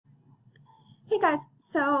Hey guys,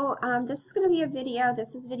 so this is going to be a video.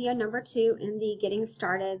 This is video number 2 in the Getting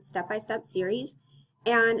Started Step-by-Step series.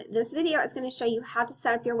 And this video is going to show you how to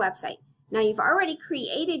set up your website. Now you've already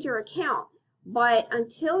created your account, but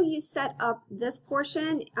until you set up this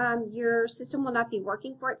portion, your system will not be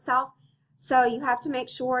working for itself. So you have to make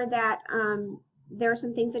sure that there are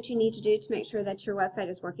some things that you need to do to make sure that your website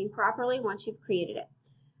is working properly once you've created it.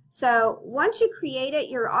 So once you create it,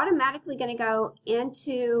 you're automatically going to go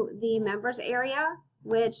into the members area,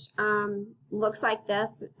 which looks like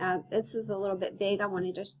this. This is a little bit big. I want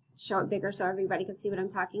to just show it bigger so everybody can see what I'm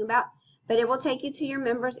talking about. But it will take you to your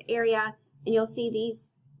members area, and you'll see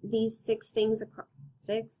these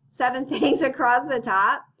seven things across the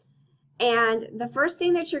top. And the first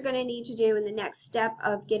thing that you're going to need to do in the next step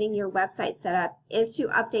of getting your website set up is to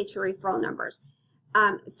update your referral numbers.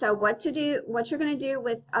 So what you're going to do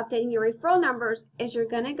with updating your referral numbers is you're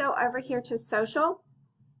going to go over here to social,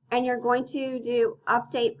 and you're going to do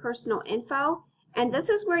update personal info, and this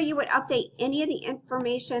is where you would update any of the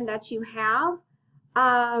information that you have.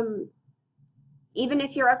 Even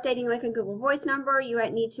if you're updating like a Google Voice number, you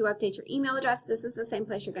would need to update your email address. This is the same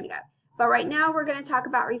place you're going to go. But right now we're going to talk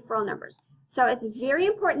about referral numbers. So it's very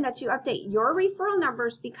important that you update your referral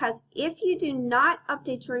numbers, because if you do not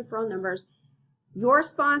update your referral numbers, your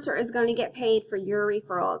sponsor is going to get paid for your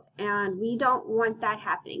referrals, and we don't want that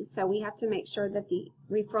happening. So we have to make sure that the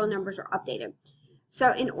referral numbers are updated.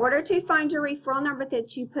 So in order to find your referral number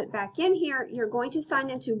that you put back in here, you're going to sign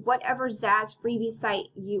into whatever Zaz freebie site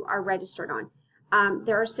you are registered on.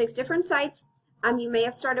 There are 6 different sites. You may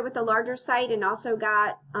have started with a larger site and also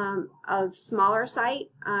got a smaller site.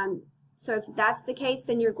 So if that's the case,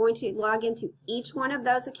 then you're going to log into each one of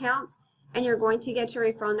those accounts, and you're going to get your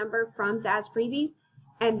referral number from Zaz Freebies,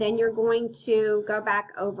 and then you're going to go back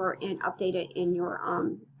over and update it in your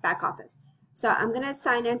back office. So I'm going to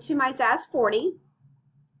sign into my Zaz 40,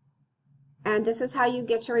 and this is how you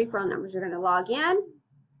get your referral numbers. You're going to log in,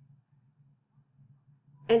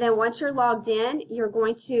 and then once you're logged in, you're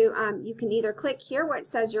going to, you can either click here where it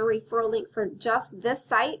says your referral link for just this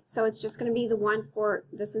site, so it's just going to be the one for,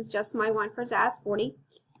 this is just my one for Zaz 40.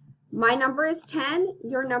 My number is 10.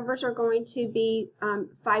 Your numbers are going to be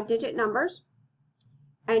 5-digit numbers,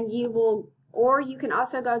 and you can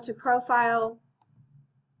also go to profile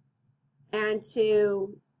and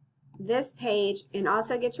to this page and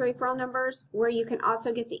also get your referral numbers, where you can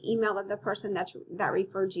also get the email of the person that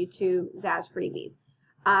referred you to Zaz Freebies.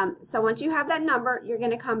 So once you have that number, you're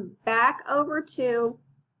going to come back over to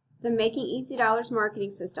the Making Easy Dollars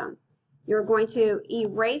marketing system. You're going to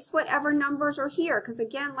erase whatever numbers are here, because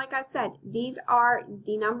again, like I said, these are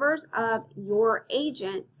the numbers of your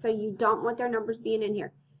agent, so you don't want their numbers being in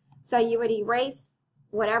here. So you would erase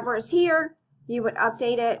whatever is here, you would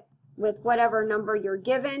update it with whatever number you're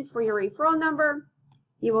given for your referral number.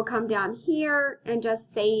 You will come down here and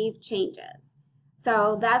just save changes.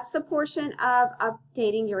 So that's the portion of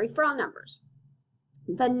updating your referral numbers.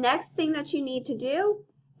 The next thing that you need to do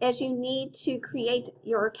is you need to create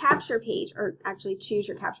your capture page, or actually choose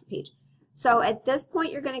your capture page. So at this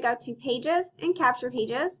point, you're going to go to Pages and Capture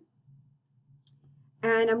Pages.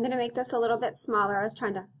 And I'm going to make this a little bit smaller. I was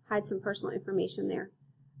trying to hide some personal information there.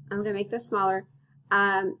 I'm going to make this smaller.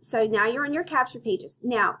 So now you're on your capture pages.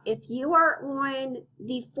 Now, if you are on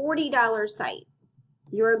the $40 site,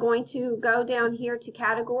 you're going to go down here to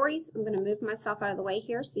categories. I'm going to move myself out of the way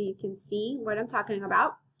here so you can see what I'm talking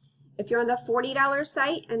about. If you're on the $40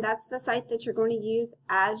 site, and that's the site that you're going to use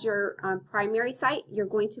as your primary site, you're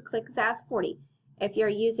going to click Zaz 40. If you're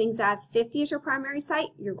using Zaz 50 as your primary site,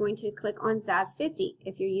 you're going to click on Zaz 50.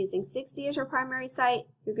 If you're using 60 as your primary site,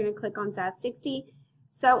 you're going to click on Zaz 60,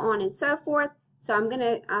 so on and so forth. So I'm going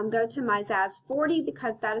to go to my Zaz 40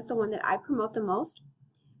 because that is the one that I promote the most.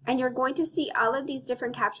 And you're going to see all of these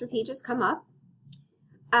different capture pages come up.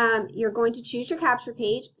 You're going to choose your capture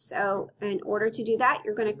page. So in order to do that,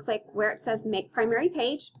 you're going to click where it says Make Primary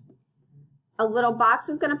Page. A little box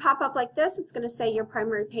is going to pop up like this. It's going to say your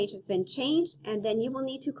primary page has been changed, and then you will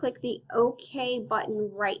need to click the OK button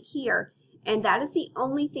right here. And that is the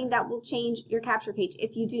only thing that will change your capture page.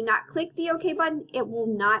 If you do not click the OK button, it will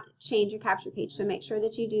not change your capture page. So make sure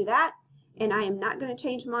that you do that. And I am not going to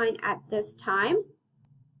change mine at this time.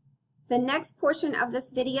 The next portion of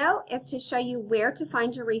this video is to show you where to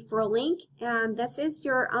find your referral link, and this is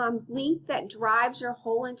your link that drives your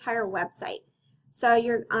whole entire website. So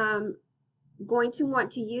you're going to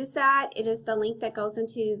want to use that. It is the link that goes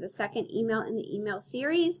into the second email in the email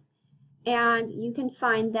series, and you can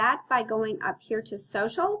find that by going up here to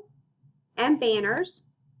Social and Banners,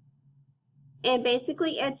 And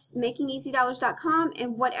basically it's makingeasydollars.com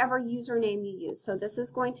and whatever username you use. So this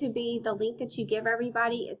is going to be the link that you give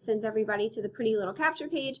everybody. It sends everybody to the pretty little capture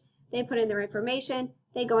page. They put in their information.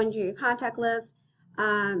 They go into your contact list.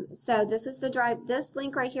 So this is this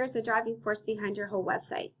link right here is the driving force behind your whole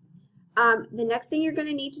website. The next thing you're going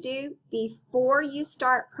to need to do before you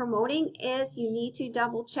start promoting is you need to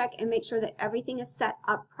double check and make sure that everything is set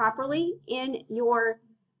up properly in your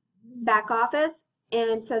back office,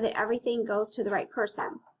 and so that everything goes to the right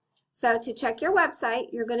person. So to check your website,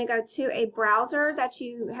 you're going to go to a browser that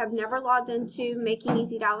you have never logged into Making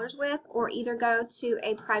Easy Dollars with, or either go to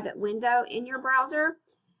a private window in your browser,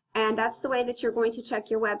 and that's the way that you're going to check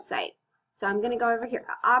your website. So I'm going to go over here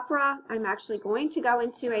to Opera. I'm actually going to go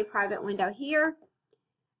into a private window here,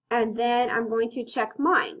 and then I'm going to check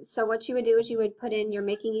mine. So what you would do is you would put in your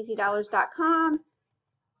makingeasydollars.com,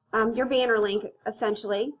 your banner link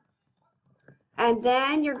essentially, and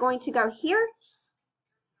then you're going to go here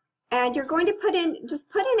and you're going to just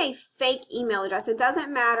put in a fake email address. It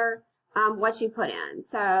doesn't matter what you put in.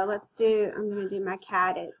 So let's do, I'm going to do my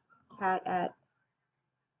cat at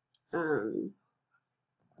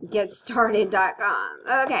getstarted.com.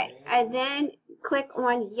 Okay, and then click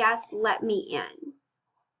on yes, let me in.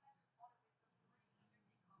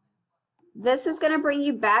 This is going to bring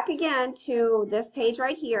you back again to this page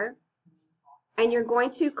right here, and you're going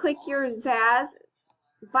to click your Zaz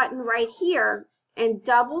button right here and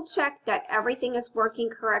double check that everything is working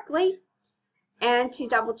correctly. And to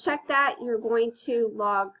double check that, you're going to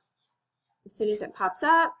log as soon as it pops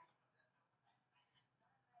up.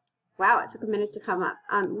 Wow, it took a minute to come up.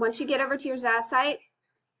 Once you get over to your Zaz site,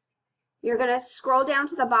 you're going to scroll down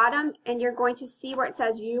to the bottom and you're going to see where it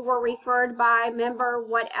says you were referred by member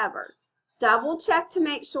whatever. Double check to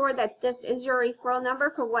make sure that this is your referral number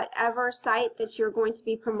for whatever site that you're going to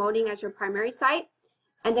be promoting as your primary site,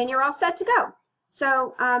 and then you're all set to go.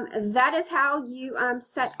 So that is how you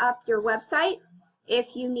set up your website.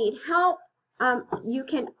 If you need help, you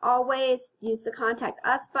can always use the Contact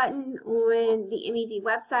Us button on the MED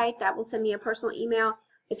website. That will send me a personal email.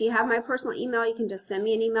 If you have my personal email, you can just send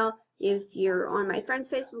me an email. If you're on my friend's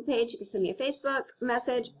Facebook page, you can send me a Facebook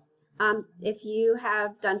message. If you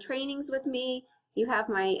have done trainings with me, you have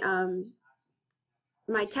my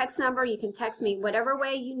my text number. You can text me whatever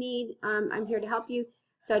way you need. I'm here to help you.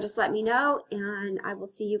 So just let me know, and I will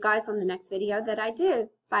see you guys on the next video that I do.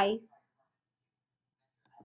 Bye.